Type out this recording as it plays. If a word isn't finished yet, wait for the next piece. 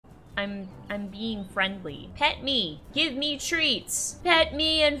I'm being friendly. Pet me. Give me treats. Pet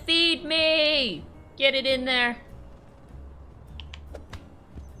me and feed me. Get it in there.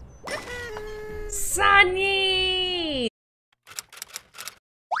 Sunny!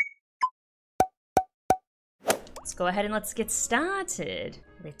 Let's go ahead and let's get started.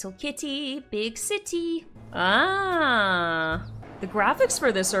 Little kitty, big city. Ah, the graphics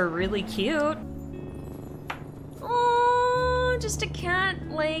for this are really cute. Oh, just a cat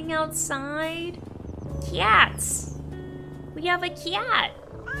laying outside. Cats. We have a cat.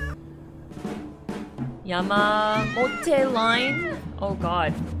 Yamamote line. Oh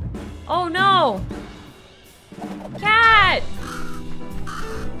god. Oh no! Cat!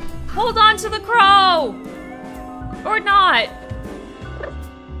 Hold on to the crow! Or not!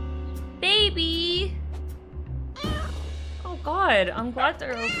 Baby! Oh god, I'm glad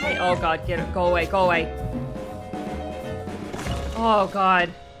they're okay. Oh god, get it. Go away, go away. Oh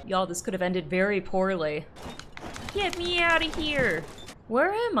god. Y'all, this could have ended very poorly. Get me out of here!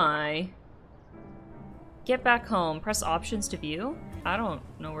 Where am I? Get back home. Press options to view? I don't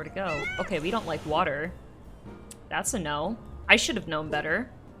know where to go. Okay, we don't like water. That's a no. I should have known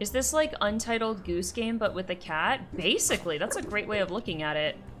better. Is this like Untitled Goose Game but with a cat? Basically, that's a great way of looking at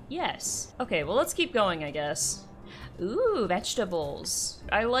it. Yes. Okay, well let's keep going, I guess. Ooh, vegetables.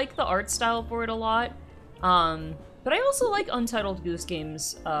 I like the art style for it a lot. But I also like Untitled Goose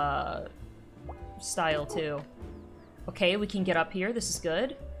Game's style too. Okay, we can get up here. This is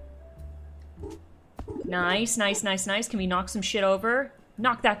good. Nice, nice, nice, nice. Can we knock some shit over?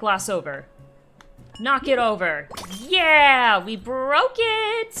 Knock that glass over. Knock it over. Yeah, we broke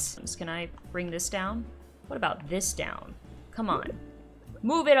it. Can I bring this down? What about this down? Come on.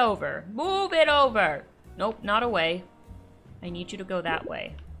 Move it over. Move it over. Nope, not away. I need you to go that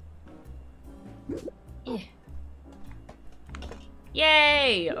way.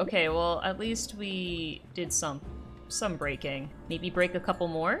 Yay! Okay, well, at least we did some breaking. Maybe break a couple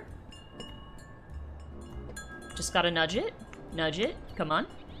more? Just gotta nudge it. Nudge it. Come on.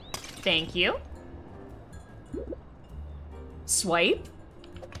 Thank you. Swipe.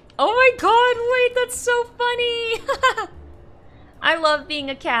 Oh my god, wait, that's so funny! I love being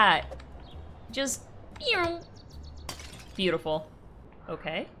a cat. Just... beautiful.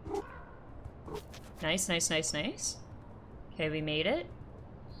 Okay. Nice, nice, nice, nice. Okay, we made it.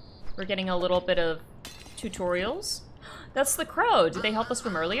 We're getting a little bit of tutorials. That's the crow. Did they help us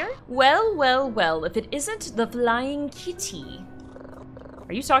from earlier? Well, well, well, if it isn't the flying kitty.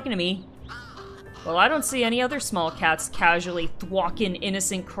 Are you talking to me? Well, I don't see any other small cats casually thwacking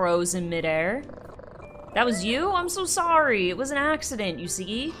innocent crows in midair. That was you? I'm so sorry. It was an accident, you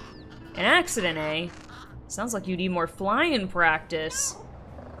see? An accident, eh? Sounds like you need more flying practice.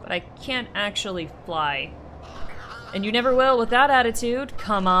 But I can't actually fly. And you never will with that attitude.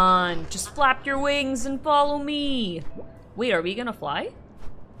 Come on, just flap your wings and follow me. Wait, are we gonna fly?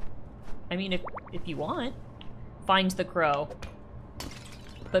 I mean, if you want. Find the crow.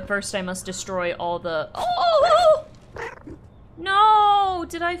 But first I must destroy all the... Oh! No!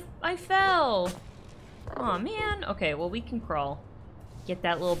 I fell. Aw, man. Okay, well, we can crawl. Get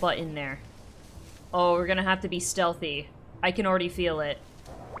that little butt in there. Oh, we're gonna have to be stealthy. I can already feel it.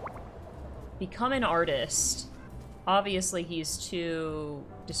 Become an artist. Obviously, he's too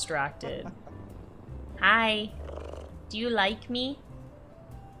distracted. Hi. Do you like me?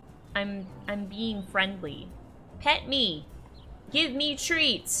 I'm being friendly. Pet me. Give me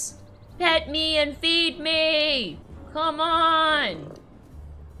treats. Pet me and feed me. Come on.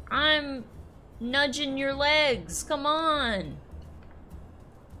 I'm nudging your legs. Come on.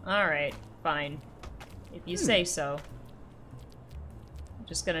 Alright, fine. If you say so. I'm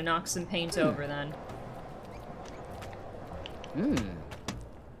just gonna knock some paint over then.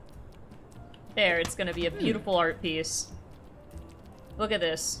 There, it's gonna be a beautiful art piece. Look at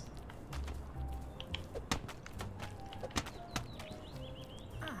this.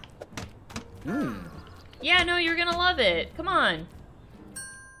 Yeah, no, you're gonna love it. Come on.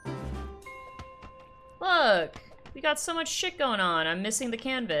 Look, we got so much shit going on. I'm missing the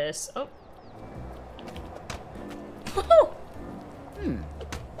canvas. Oh.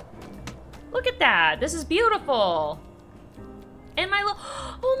 Look at that. This is beautiful. And my little...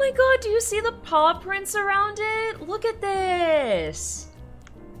 Oh my god, do you see the paw prints around it? Look at this.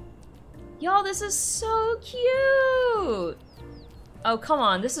 Y'all, this is so cute. Oh, come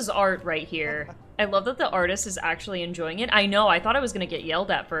on. This is art right here. I love that the artist is actually enjoying it. I know, I thought I was gonna get yelled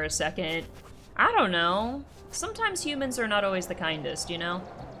at for a second. I don't know. Sometimes humans are not always the kindest, you know?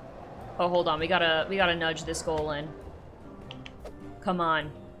 Oh, hold on. We gotta nudge this goal in. Come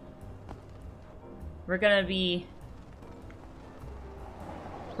on. We're gonna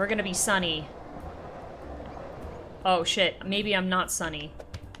We're gonna be Sunny. Oh shit, maybe I'm not Sunny.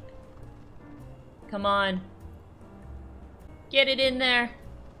 Come on. Get it in there.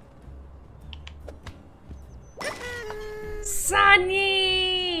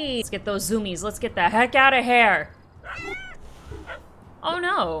 Sunny! Let's get those zoomies. Let's get the heck out of here. Oh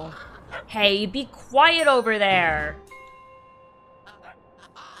no. Hey, be quiet over there.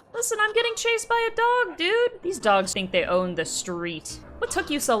 Listen, I'm getting chased by a dog, dude. These dogs think they own the street. What took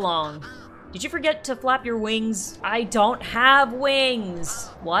you so long? Did you forget to flap your wings? I don't have wings.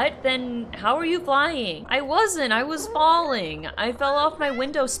 What? Then how are you flying? I wasn't. I was falling. I fell off my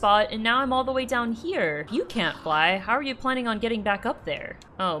window spot and now I'm all the way down here. You can't fly. How are you planning on getting back up there?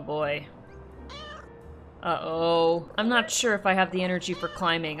 Oh boy. Uh-oh. I'm not sure if I have the energy for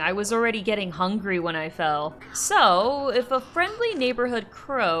climbing. I was already getting hungry when I fell. So, if a friendly neighborhood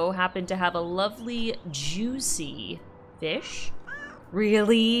crow happened to have a lovely, juicy fish,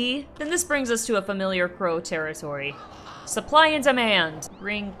 really? Then this brings us to a familiar crow territory. Supply and demand.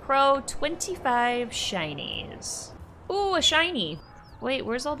 Bring crow 25 shinies. Ooh, a shiny. Wait,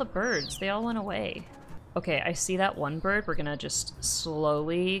 where's all the birds? They all went away. Okay, I see that one bird. We're gonna just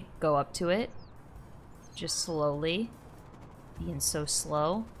slowly go up to it. Just slowly. Being so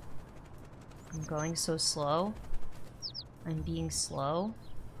slow. I'm going so slow. I'm being slow.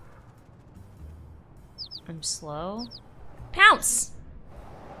 I'm slow. Pounce!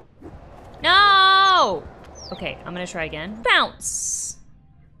 No! Okay, I'm gonna try again. Bounce!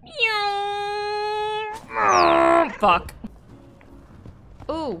 Fuck.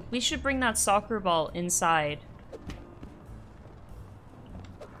 Ooh, we should bring that soccer ball inside.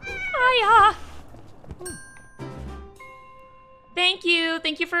 Hiya! Thank you!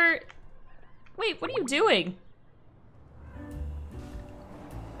 Thank you for... Wait, what are you doing?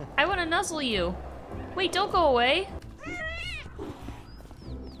 I want to nuzzle you. Wait, don't go away.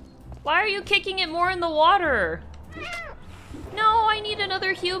 Why are you kicking it more in the water? No, I need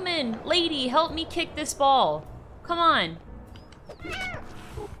another human. Lady, help me kick this ball. Come on.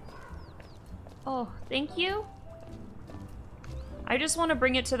 Oh, thank you. I just want to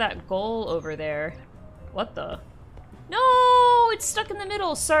bring it to that goal over there. What the? No, it's stuck in the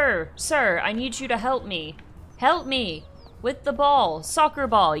middle, sir. Sir, I need you to help me. Help me with the ball. Soccer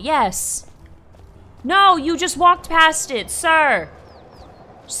ball, yes. No, you just walked past it, sir.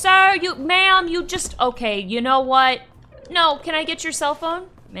 Sir, ma'am, you just, okay, you know what? No, can I get your cell phone?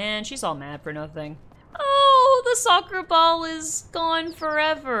 Man, she's all mad for nothing. Oh, the soccer ball is gone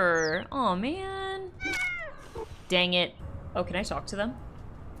forever. Oh, man. Dang it. Oh, can I talk to them?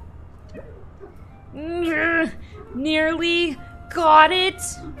 Nearly got it.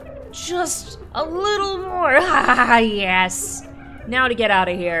 Just a little more. Ah, yes. Now to get out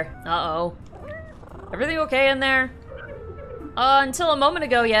of here. Uh-oh. Everything okay in there? Until a moment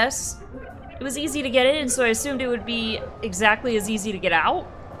ago, yes. It was easy to get in, so I assumed it would be exactly as easy to get out.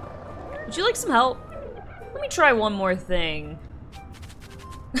 Would you like some help? Let me try one more thing.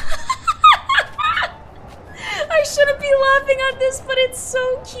 I shouldn't be laughing at this, but it's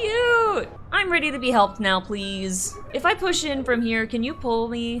so cute. I'm ready to be helped now, please. If I push in from here, can you pull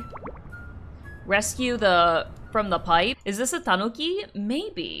me? Rescue from the pipe? Is this a tanuki?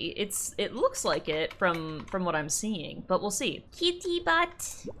 Maybe. It looks like it from what I'm seeing, but we'll see. Kitty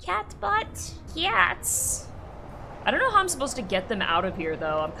butt, cat butt, cats. I don't know how I'm supposed to get them out of here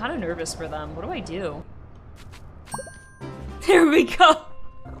though. I'm kind of nervous for them. What do I do? There we go.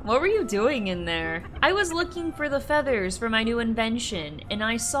 What were you doing in there? I was looking for the feathers for my new invention, and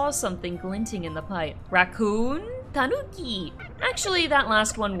I saw something glinting in the pipe. Raccoon? Tanuki. Actually, that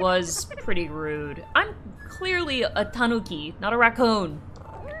last one was pretty rude. I'm clearly a tanuki, not a raccoon.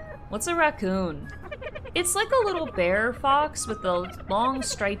 What's a raccoon? It's like a little bear fox with a long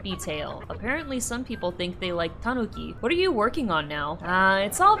stripy tail. Apparently some people think they like tanuki. What are you working on now?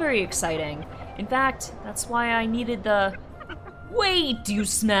 It's all very exciting. In fact, that's why I needed the... Wait, do you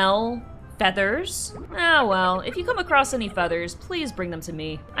smell feathers? Ah, well, if you come across any feathers, please bring them to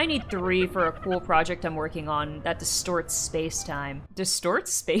me. I need 3 for a cool project I'm working on that distorts space-time.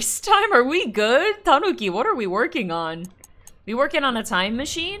 Distorts space-time? Are we good? Tanuki, what are we working on? We working on a time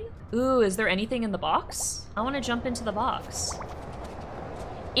machine? Ooh, is there anything in the box? I want to jump into the box.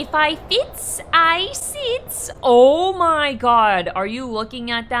 If I fits, I sits. Oh my god, are you looking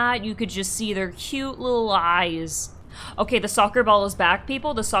at that? You could just see their cute little eyes. Okay, the soccer ball is back,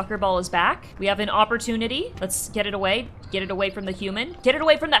 people. The soccer ball is back. We have an opportunity. Let's get it away. Get it away from the human. Get it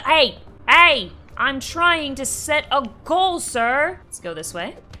away from the... Hey! Hey! I'm trying to set a goal, sir. Let's go this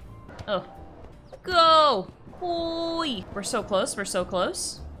way. Oh. Go! Oi! We're so close. We're so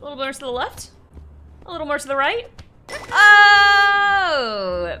close. A little more to the left. A little more to the right.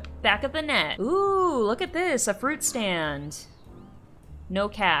 Oh! Back of the net. Ooh, look at this, a fruit stand. No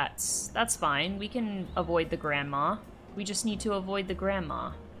cats. That's fine. We can avoid the grandma. We just need to avoid the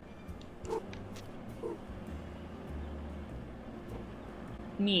grandma.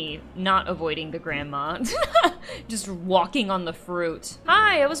 Me, not avoiding the grandma. Just walking on the fruit.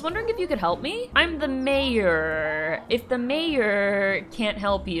 Hi, I was wondering if you could help me? I'm the mayor. If the mayor can't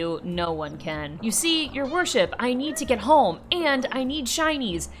help you, no one can. You see, your worship, I need to get home, and I need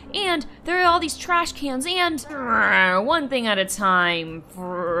shinies, and there are all these trash cans, and one thing at a time,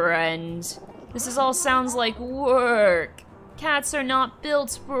 friend. This all sounds like work. Cats are not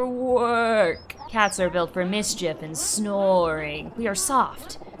built for work. Cats are built for mischief and snoring. We are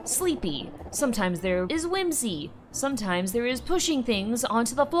soft, sleepy. Sometimes there is whimsy. Sometimes there is pushing things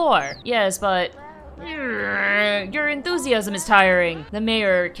onto the floor. Yes, but your enthusiasm is tiring. The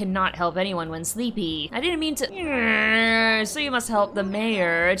mayor cannot help anyone when sleepy. I didn't mean to. So you must help the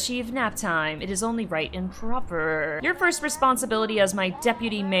mayor achieve nap time. It is only right and proper. Your first responsibility as my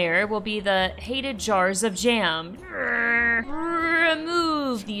deputy mayor will be the hated jars of jam.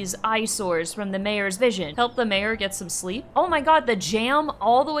 Remove these eyesores from the mayor's vision. Help the mayor get some sleep. Oh my god, the jam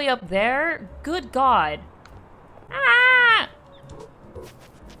all the way up there? Good god. Ah!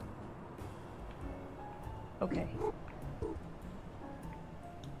 Okay.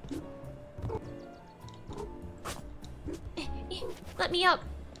 Let me up.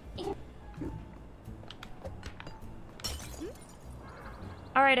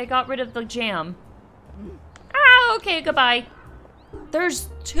 Alright, I got rid of the jam. Ah, okay, goodbye. There's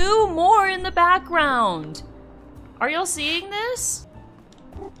 2 more in the background. Are y'all seeing this?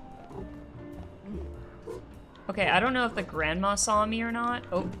 Okay, I don't know if the grandma saw me or not.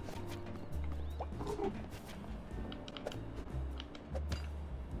 Oh.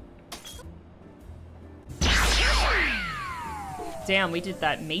 Damn, we did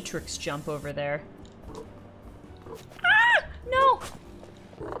that Matrix jump over there. Ah! No!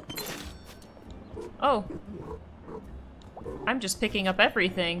 Oh. I'm just picking up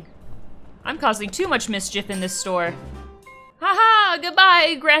everything. I'm causing too much mischief in this store. Haha,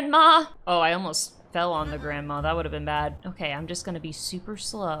 goodbye, Grandma! Oh, I almost fell on the grandma. That would have been bad. Okay, I'm just gonna be super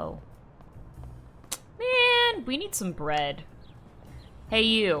slow. Man, we need some bread. Hey,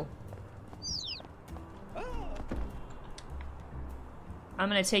 you. I'm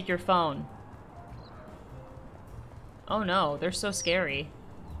gonna take your phone. Oh no, they're so scary.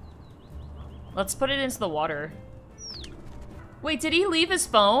 Let's put it into the water. Wait, did he leave his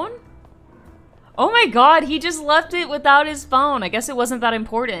phone? Oh my god, he just left it without his phone. I guess it wasn't that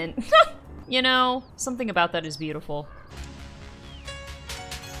important. You know, something about that is beautiful.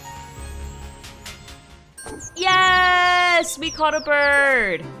 Yes! We caught a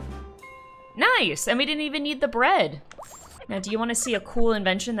bird! Nice! And we didn't even need the bread. Now, do you want to see a cool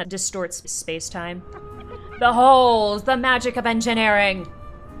invention that distorts space-time? The holes! The magic of engineering!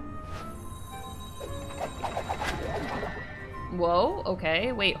 Whoa,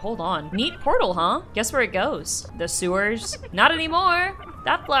 okay, wait, hold on. Neat portal, huh? Guess where it goes? The sewers? Not anymore!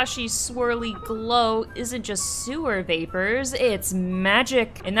 That flashy, swirly glow isn't just sewer vapors, it's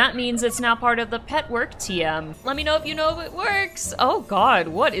magic. And that means it's now part of the Petwork TM. Let me know if you know if it works! Oh god,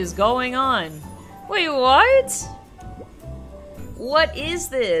 what is going on? Wait, what? What is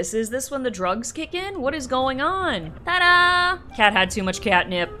this? Is this when the drugs kick in? What is going on? Ta-da! Cat had too much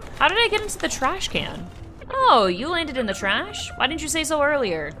catnip. How did I get into the trash can? Oh, you landed in the trash? Why didn't you say so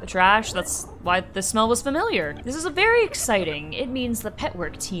earlier? The trash, that's why the smell was familiar. This is very exciting. It means the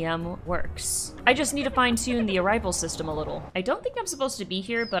Petwork TM works. I just need to fine-tune the arrival system a little. I don't think I'm supposed to be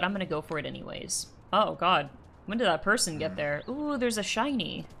here, but I'm gonna go for it anyways. Oh god, when did that person get there? Ooh, there's a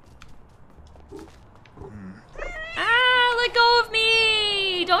shiny. Ah, let go of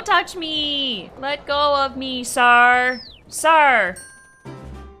me! Don't touch me! Let go of me, sir. Sir!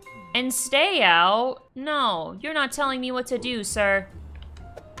 And stay out? No, you're not telling me what to do, sir.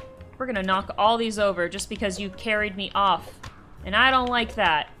 We're gonna knock all these over just because you carried me off. And I don't like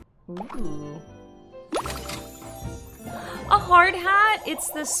that. Ooh. A hard hat?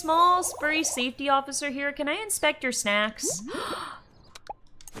 It's the small, furry safety officer here. Can I inspect your snacks?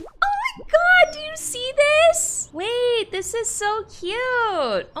 Oh my god, do you see this? Wait, this is so cute.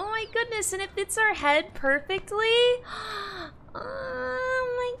 Oh my goodness, and it fits our head perfectly.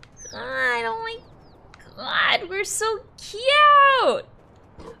 Oh my god, oh my god, we're so cute.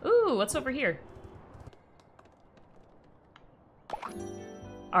 Ooh, what's over here?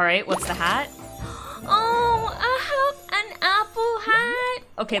 All right, what's the hat? Oh, I have an apple hat.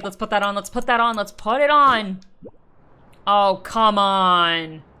 Okay, let's put that on, let's put that on, let's put it on. Oh, come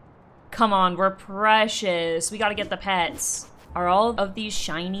on. Come on, we're precious. We gotta get the pets. Are all of these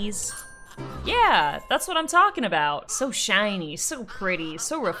shinies? Yeah, that's what I'm talking about. So shiny, so pretty,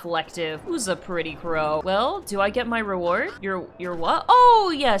 so reflective. Who's a pretty crow? Well, do I get my reward? Your what?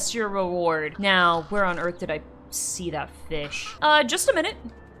 Oh, yes, your reward. Now, where on earth did I see that fish? Just a minute.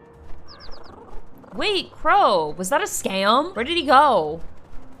 Wait, Crow, was that a scam? Where did he go?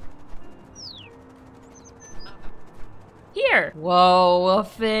 Here. Whoa, a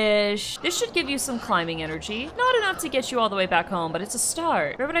fish. This should give you some climbing energy. Not enough to get you all the way back home, but it's a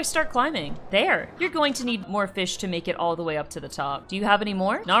start. Where would I start climbing? There. You're going to need more fish to make it all the way up to the top. Do you have any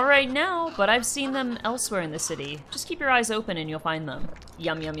more? Not right now, but I've seen them elsewhere in the city. Just keep your eyes open and you'll find them.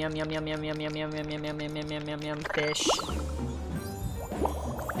 Yum, yum, yum, yum, yum, yum, yum, yum, yum, yum, yum, yum, yum, yum, yum, yum, fish.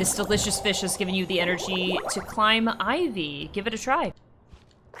 This delicious fish has given you the energy to climb Ivy. Give it a try.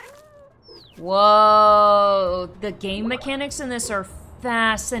 Whoa, the game mechanics in this are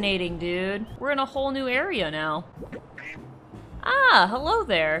fascinating, dude. We're in a whole new area now. Ah, hello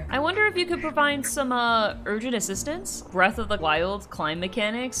there. I wonder if you could provide some, urgent assistance? Breath of the Wild climb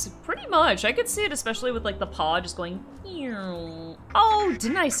mechanics? Pretty much. I could see it, especially with, like, the paw just going... Oh,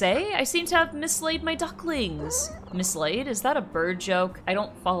 didn't I say? I seem to have mislaid my ducklings. Mislaid? Is that a bird joke? I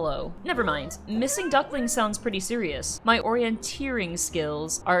don't follow. Never mind. Missing ducklings sounds pretty serious. My orienteering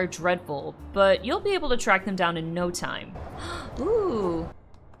skills are dreadful, but you'll be able to track them down in no time. Ooh.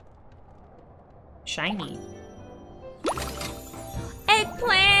 Shiny.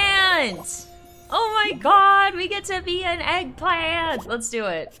 Eggplant! Oh my god, we get to be an eggplant! Let's do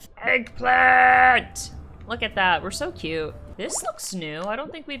it. Eggplant! Look at that, we're so cute. This looks new. I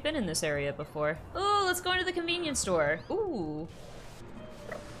don't think we've been in this area before. Ooh, let's go into the convenience store. Ooh.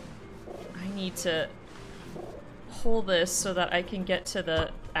 I need to pull this so that I can get to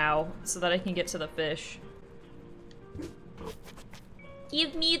the... Ow. So that I can get to the fish.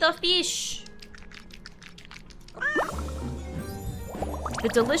 Give me the fish! The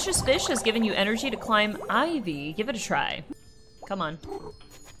delicious fish has given you energy to climb Ivy. Give it a try. Come on.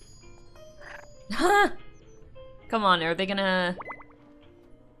 Come on, are they gonna...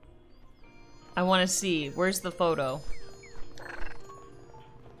 I wanna see. Where's the photo?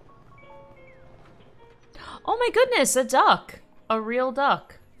 Oh my goodness, a duck! A real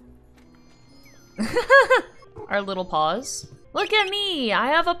duck. Our little paws. Look at me! I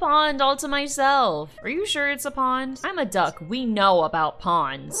have a pond all to myself. Are you sure it's a pond? I'm a duck. We know about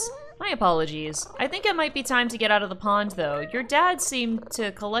ponds. My apologies. I think it might be time to get out of the pond, though. Your dad seemed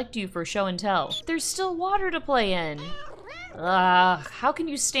to collect you for show and tell. There's still water to play in. Ugh, how can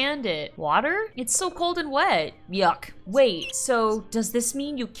you stand it? Water? It's so cold and wet. Yuck. Wait, so does this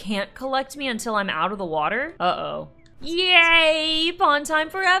mean you can't collect me until I'm out of the water? Uh-oh. Yay! Pond time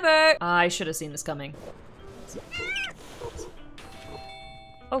forever! I should have seen this coming.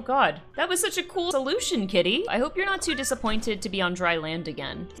 Oh god, that was such a cool solution, kitty. I hope you're not too disappointed to be on dry land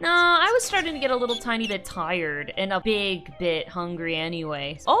again. Nah, I was starting to get a little tiny bit tired and a big bit hungry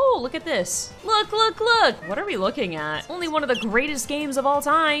anyway. Oh, look at this. Look, look, look! What are we looking at? Only one of the greatest games of all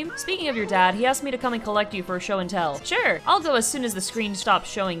time. Speaking of your dad, he asked me to come and collect you for a show and tell. Sure, I'll go as soon as the screen stops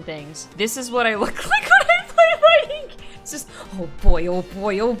showing things. This is what I look like when I play Link. It's just, oh boy, oh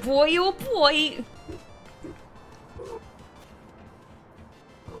boy, oh boy, oh boy.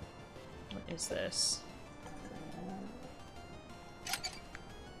 Is this?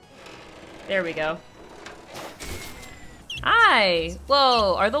 There we go. Hi!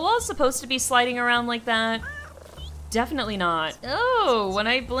 Whoa, are the walls supposed to be sliding around like that? Definitely not. Oh, when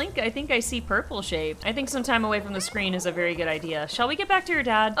I blink, I think I see purple shape. I think some time away from the screen is a very good idea. Shall we get back to your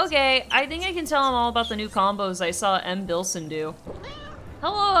dad? Okay, I think I can tell him all about the new combos I saw M. Bilson do.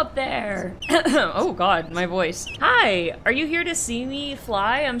 Hello up there. Oh god, my voice. Hi, are you here to see me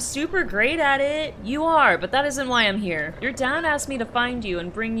fly? I'm super great at it. You are, but that isn't why I'm here. Your dad asked me to find you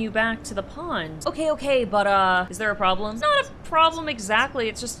and bring you back to the pond. Okay, but is there a problem? Not a problem exactly,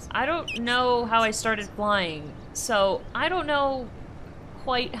 it's just I don't know how I started flying. So, I don't know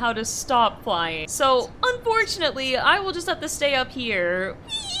quite how to stop flying. So, unfortunately, I will just have to stay up here.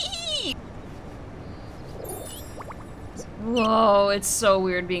 Whoa, it's so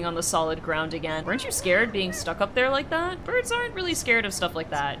weird being on the solid ground again. Weren't you scared being stuck up there like that? Birds aren't really scared of stuff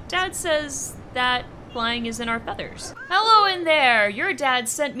like that. Dad says that flying is in our feathers. Hello in there! Your dad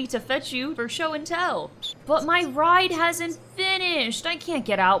sent me to fetch you for show and tell. But my ride hasn't finished. I can't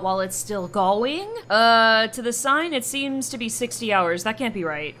get out while it's still going. To the sign, it seems to be 60 hours. That can't be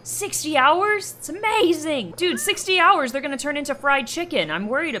right. 60 hours? It's amazing! Dude, 60 hours, they're gonna turn into fried chicken. I'm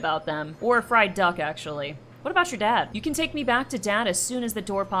worried about them. Or fried duck, actually. What about your dad? You can take me back to dad as soon as the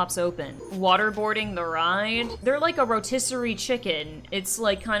door pops open. Waterboarding the ride? They're like a rotisserie chicken. It's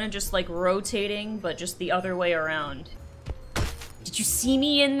like kind of just like rotating, but just the other way around. Did you see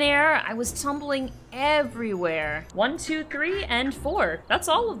me in there? I was tumbling everywhere. 1, 2, 3, and 4. That's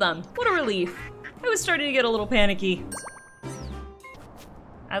all of them. What a relief. I was starting to get a little panicky.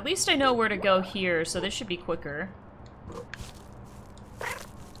 At least I know where to go here, so this should be quicker.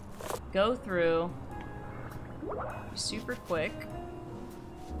 Go through. Super quick.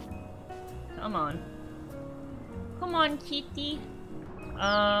 Come on. Come on, kitty.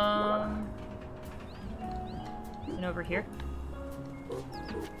 And over here.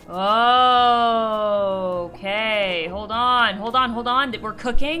 Oh, okay. Hold on, hold on, hold on. We're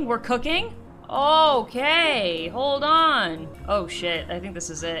cooking? We're cooking? Okay, hold on. Oh shit, I think this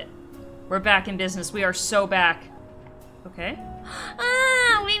is it. We're back in business. We are so back. Okay.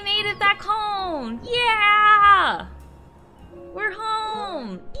 Ah, we made it back home. Yeah! We're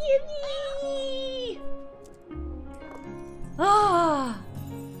home. Yippee! Ah,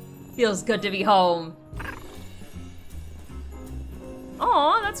 feels good to be home.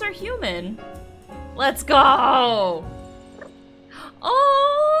 Aw, that's our human. Let's go!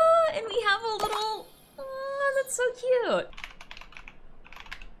 Oh, and we have a little... Oh, that's so cute.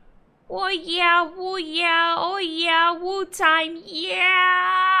 Oh yeah, woo yeah, oh yeah, woo time,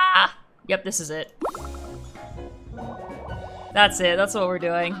 yeah! Yep, this is it. That's it, that's what we're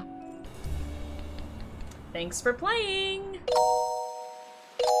doing. Thanks for playing!